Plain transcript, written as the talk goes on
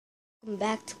Welcome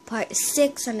back to part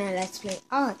 6 on our Let's Play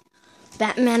on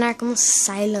Batman Arkham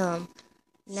Asylum.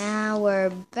 Now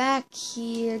we're back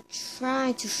here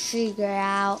trying to figure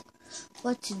out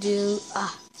what to do.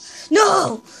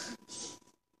 No!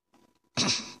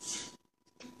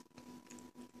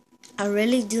 I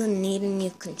really do need a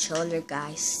new controller,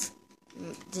 guys.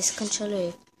 This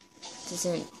controller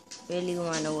doesn't really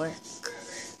want to work.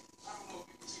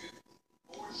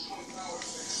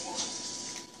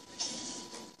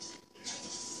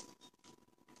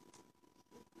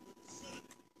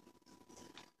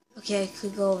 Okay, I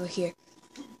could go over here.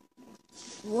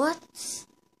 What?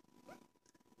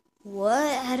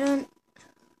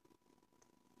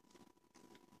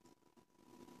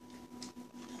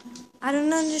 I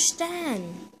don't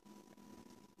understand.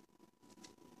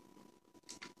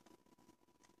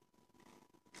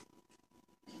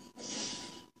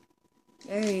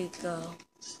 There you go.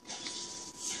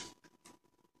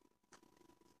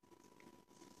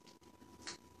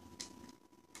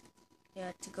 You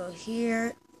have to go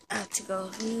here. I have to go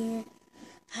here.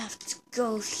 I have to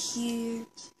go here.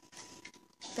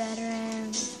 Better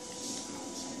and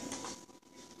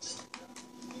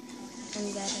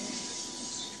better.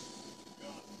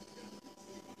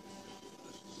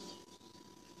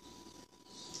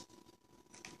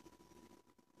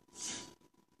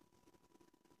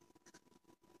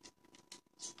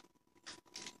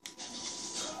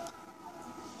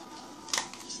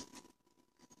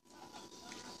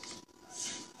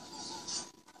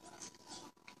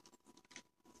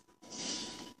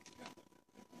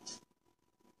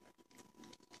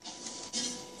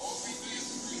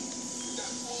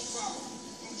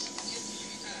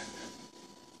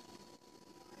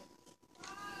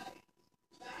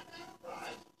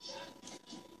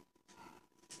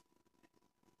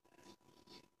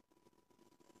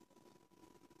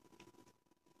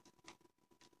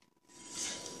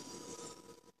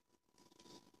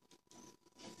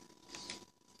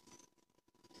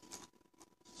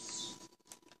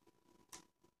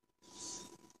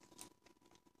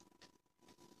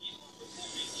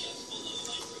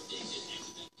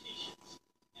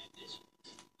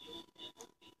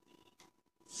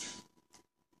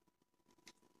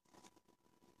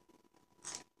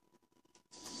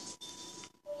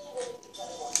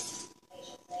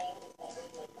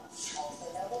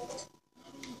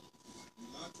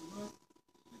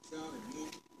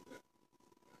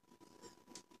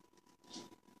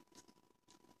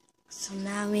 So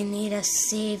now we need to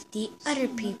save the other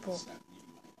people.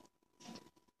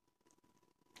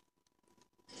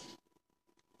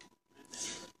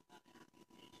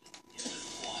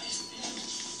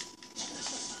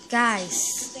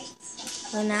 Guys,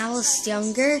 when I was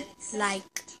younger, like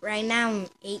right now I'm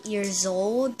 8 years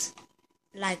old.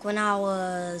 Like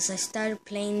I started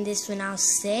playing this when I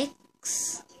was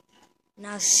 6. And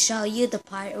I'll show you the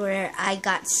part where I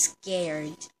got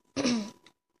scared.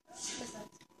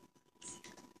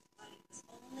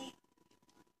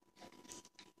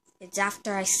 It's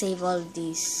after I save all of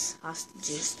these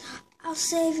hostages. I'll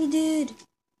save you, dude.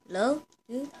 Hello,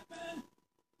 dude?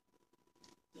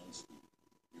 You're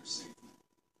safe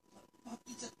now.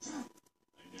 It's a trap.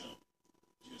 I know.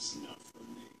 Just not for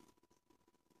me.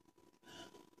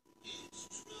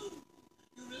 It's true.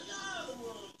 You really are the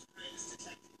world's greatest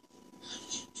detective. How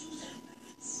did you do that,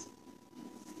 Max?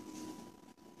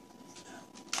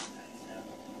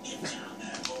 Get down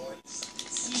there, boys.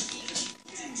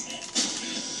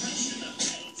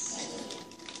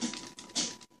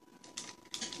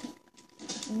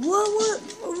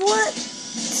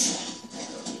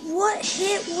 What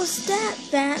hit was that,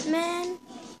 Batman?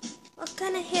 What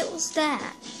kind of hit was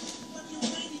that?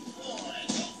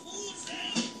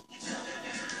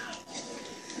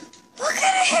 What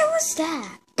kind of hit was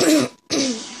that?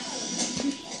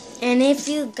 And if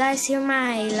you guys hear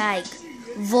my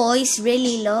voice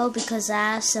really low because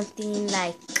I have something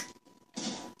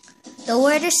the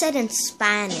word is said in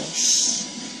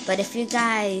Spanish, but if you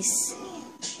guys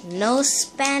know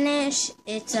Spanish,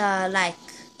 it's a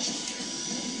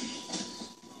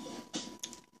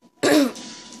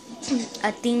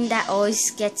thing that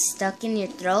always gets stuck in your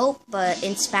throat, but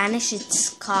in Spanish it's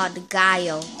called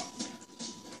gallo.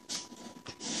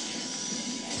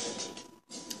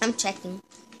 I'm checking.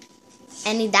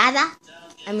 Any dada?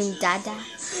 I mean dada.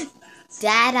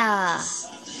 Dada.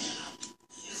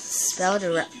 Spelled it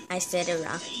wrong. I said it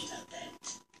wrong.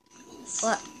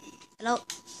 What? Hello?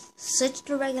 Switch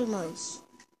to regular mode.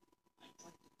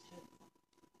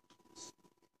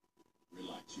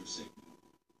 Relax, you're safe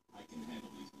now. I can handle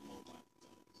these mobile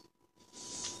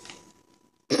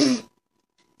fellas.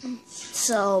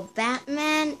 So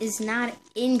Batman is not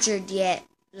injured yet,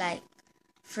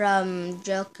 from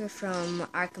Joker from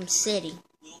Arkham City.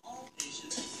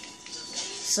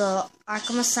 So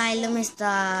Arkham Asylum is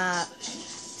the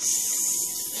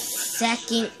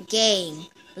second game,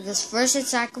 because first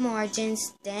it's Arkham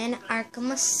Origins, then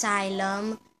Arkham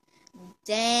Asylum,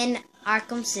 then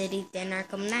Arkham City, then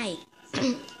Arkham Knight.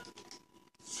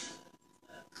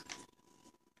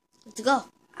 Let's go.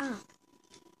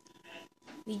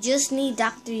 We just need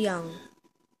Dr. Young.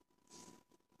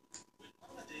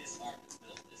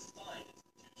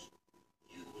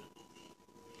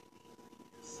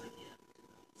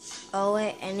 Oh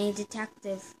wait, any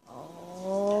detective.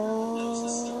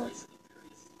 Oh.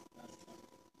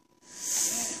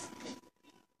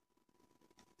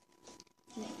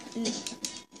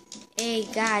 Hey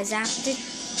guys,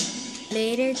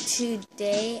 later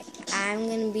today, I'm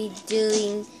gonna be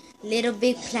doing Little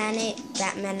Big Planet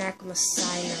Batman Arkham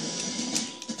Asylum.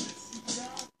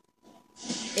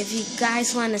 If you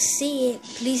guys wanna see it,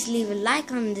 please leave a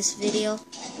like on this video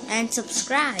and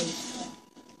subscribe.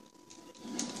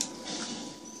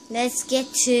 Let's get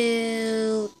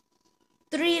to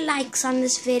 3 likes on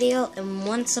this video and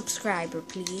 1 subscriber,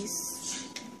 please.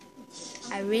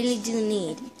 I really do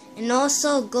need. And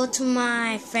also go to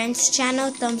my friend's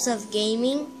channel, Thumbs Up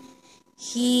Gaming.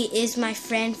 He is my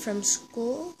friend from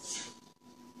school.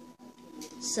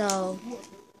 So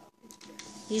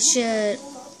you should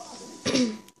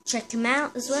check him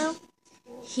out as well.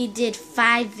 He did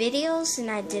 5 videos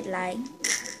and I did like,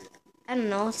 I don't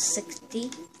know,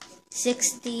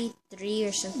 63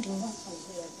 or something.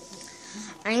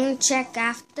 I'm gonna check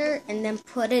after and then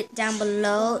put it down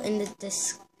below in the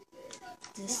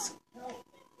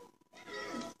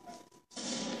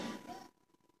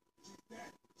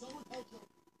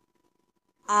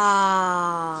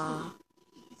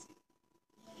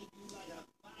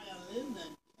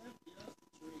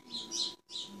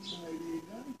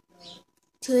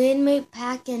Two inmate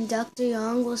pack and Dr.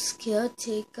 Young was killed.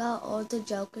 Take out all the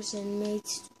Joker's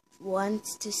inmates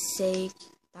wants to save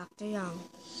Dr. Young.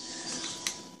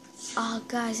 Oh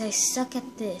guys, I suck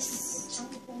at this.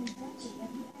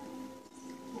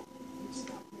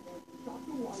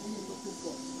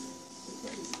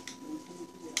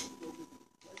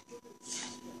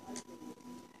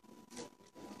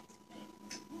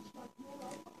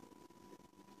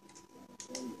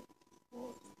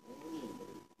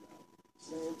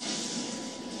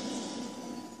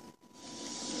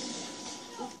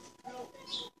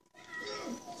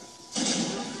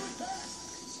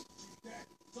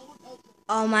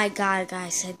 Oh my god,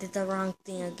 guys, I did the wrong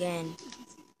thing again.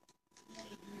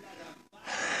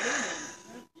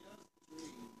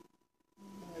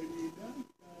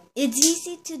 It's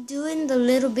easy to do in the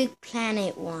Little Big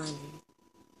Planet one.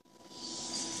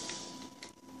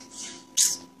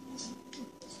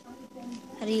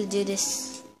 How do you do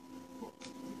this?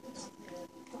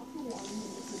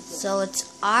 So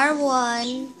it's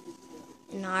R1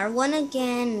 and R1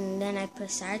 again, and then I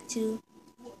press R2.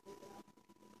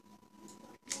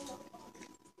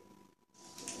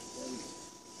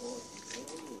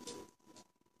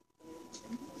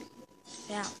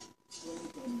 Yeah.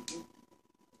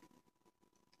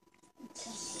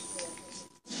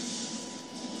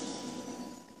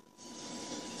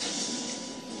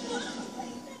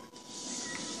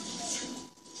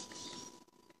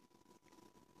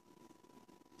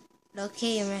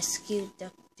 Okay, rescue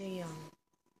Dr. Young.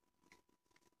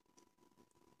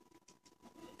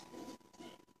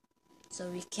 So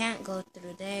we can't go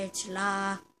through there, it's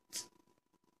locked.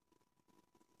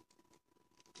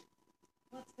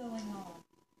 What's going on?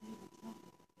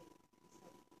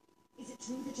 Is it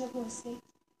true the Joker escaped?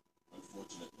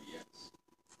 Unfortunately, yes.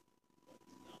 But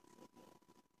not for long.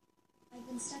 I've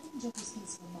been studying Joker's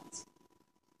case for months.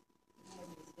 The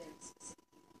warden was very specific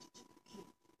about Joker King.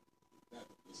 That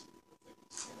publicity will affect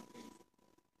his campaign.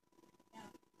 Now,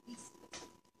 we see it.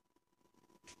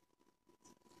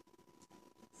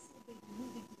 So they've been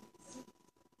moving to the city,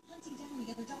 hunting down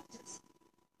the other doctors.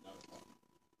 Not a problem.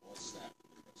 All staff have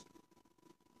been rescued.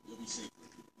 You'll be safe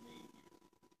if you remain here.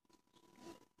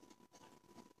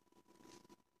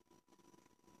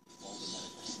 All the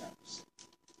medical staff are safe.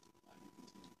 I will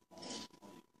continue to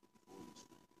follow the plan before this room.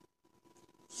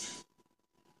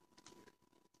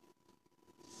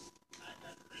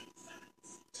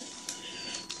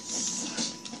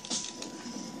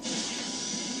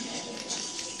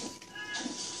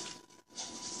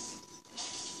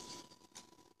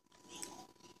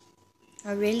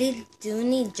 I really do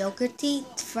need Joker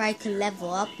teeth for I could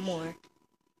level up more.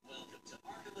 Welcome to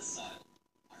Arkham Asylum.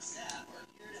 Our staff are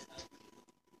here to help you.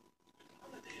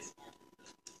 On the days Arkham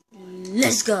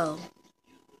Let's go.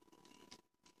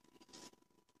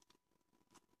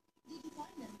 Did you find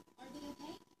them?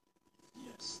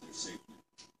 Yes, they're safe now.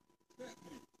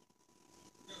 Batman,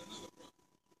 we got another problem.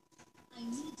 I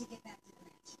need to get back to the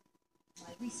mansion.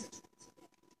 My research labs are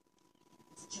there.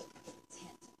 It's a joke to get its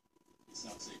hands on. It's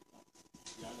not safe now.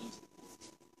 The island's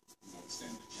important. We won't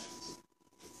stand a chance.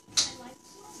 I like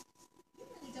fun. You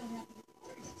really don't have the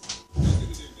authority. Look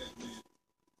at it, Batman.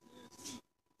 Yeah, it's me. It's Tim.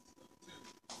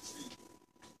 See? He's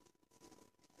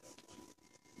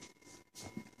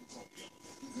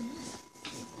a mess.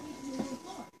 He's coming from the lower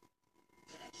floor.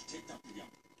 Catch, take Dr. Young.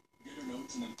 Get her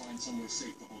notes and then find somewhere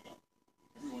safe to hold up.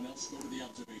 Everyone else, go to the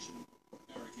observation room.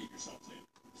 Barricade yourselves in.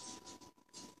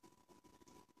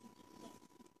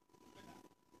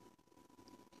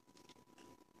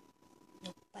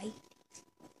 No bite.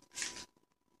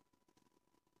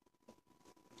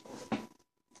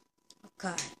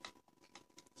 Okay.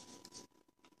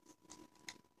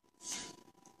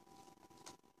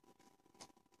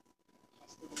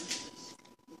 Hospital is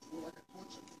looks more like a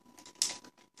torture.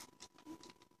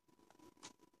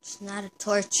 It's not a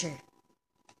torture.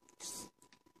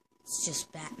 It's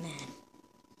just Batman.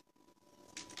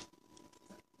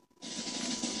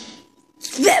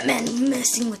 It's Batman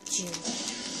messing with you.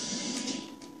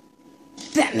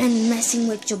 Batman messing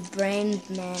with your brain,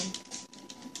 man.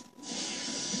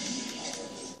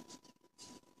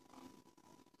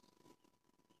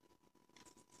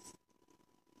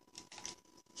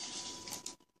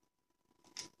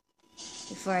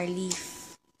 Before I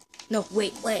leave. No,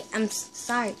 wait. I'm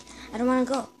sorry. I don't want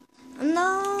to go.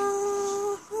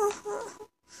 No.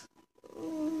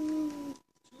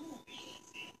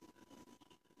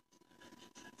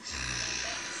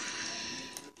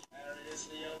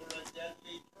 Seriously over a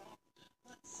deadly drop.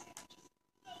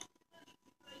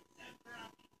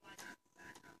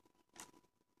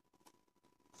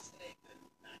 Say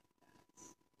goodnight, guys.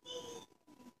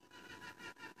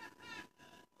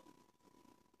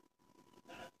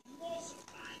 Got a few more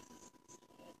surprises in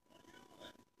store for you.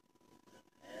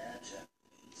 Prepare to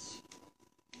face your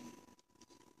fears.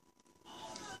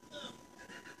 All of them.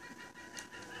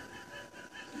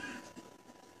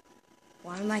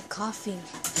 Why am I coughing?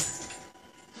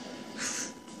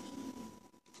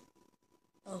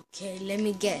 Okay, let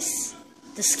me guess.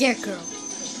 The Scarecrow.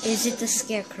 Is it the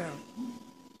Scarecrow?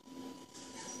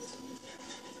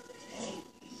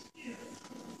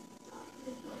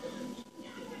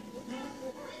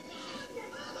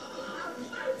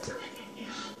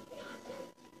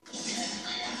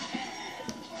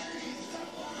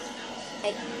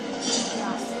 Hey, get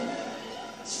off.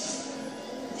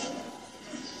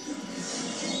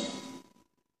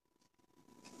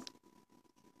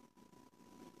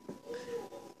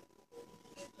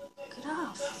 Get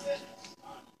off.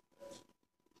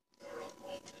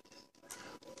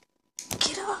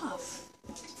 Get off.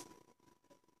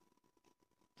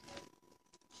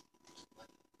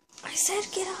 I said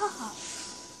get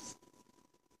off.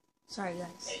 Sorry,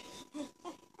 guys.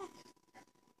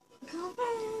 Come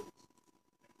back.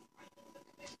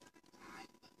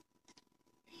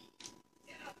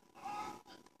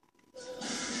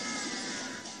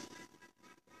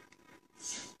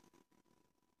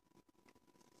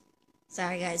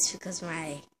 Sorry, guys, because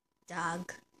my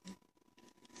dog.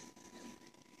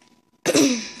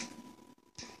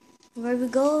 Where are we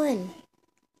going?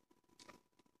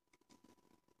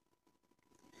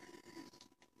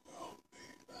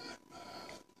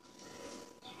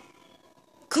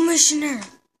 Commissioner!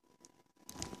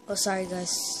 Oh, sorry,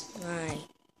 guys. My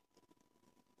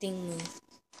thing moved.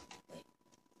 Wait.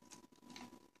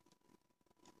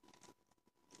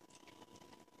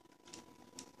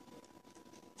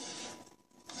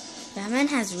 Batman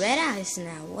has red eyes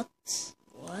now. What?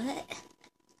 What?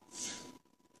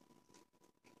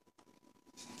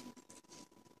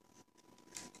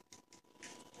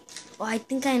 Oh, I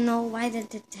think I know why the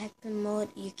detective mode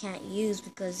you can't use,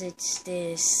 because it's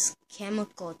this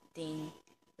chemical thing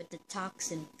with the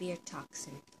toxin, fear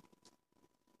toxin.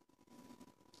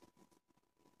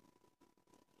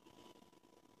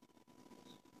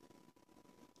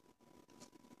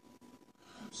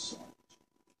 I'm sorry.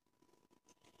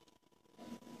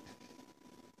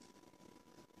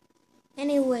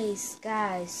 Anyways,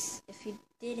 guys, if you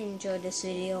did enjoy this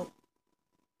video,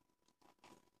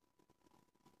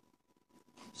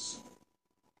 I'm sorry.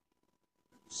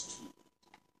 It was too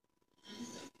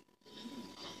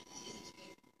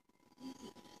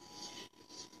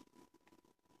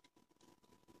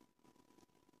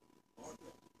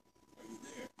Barbara, are you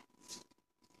there?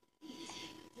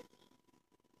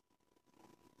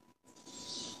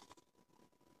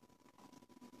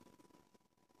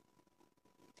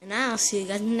 and I'll see you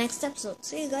guys in the next episode.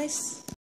 See you guys.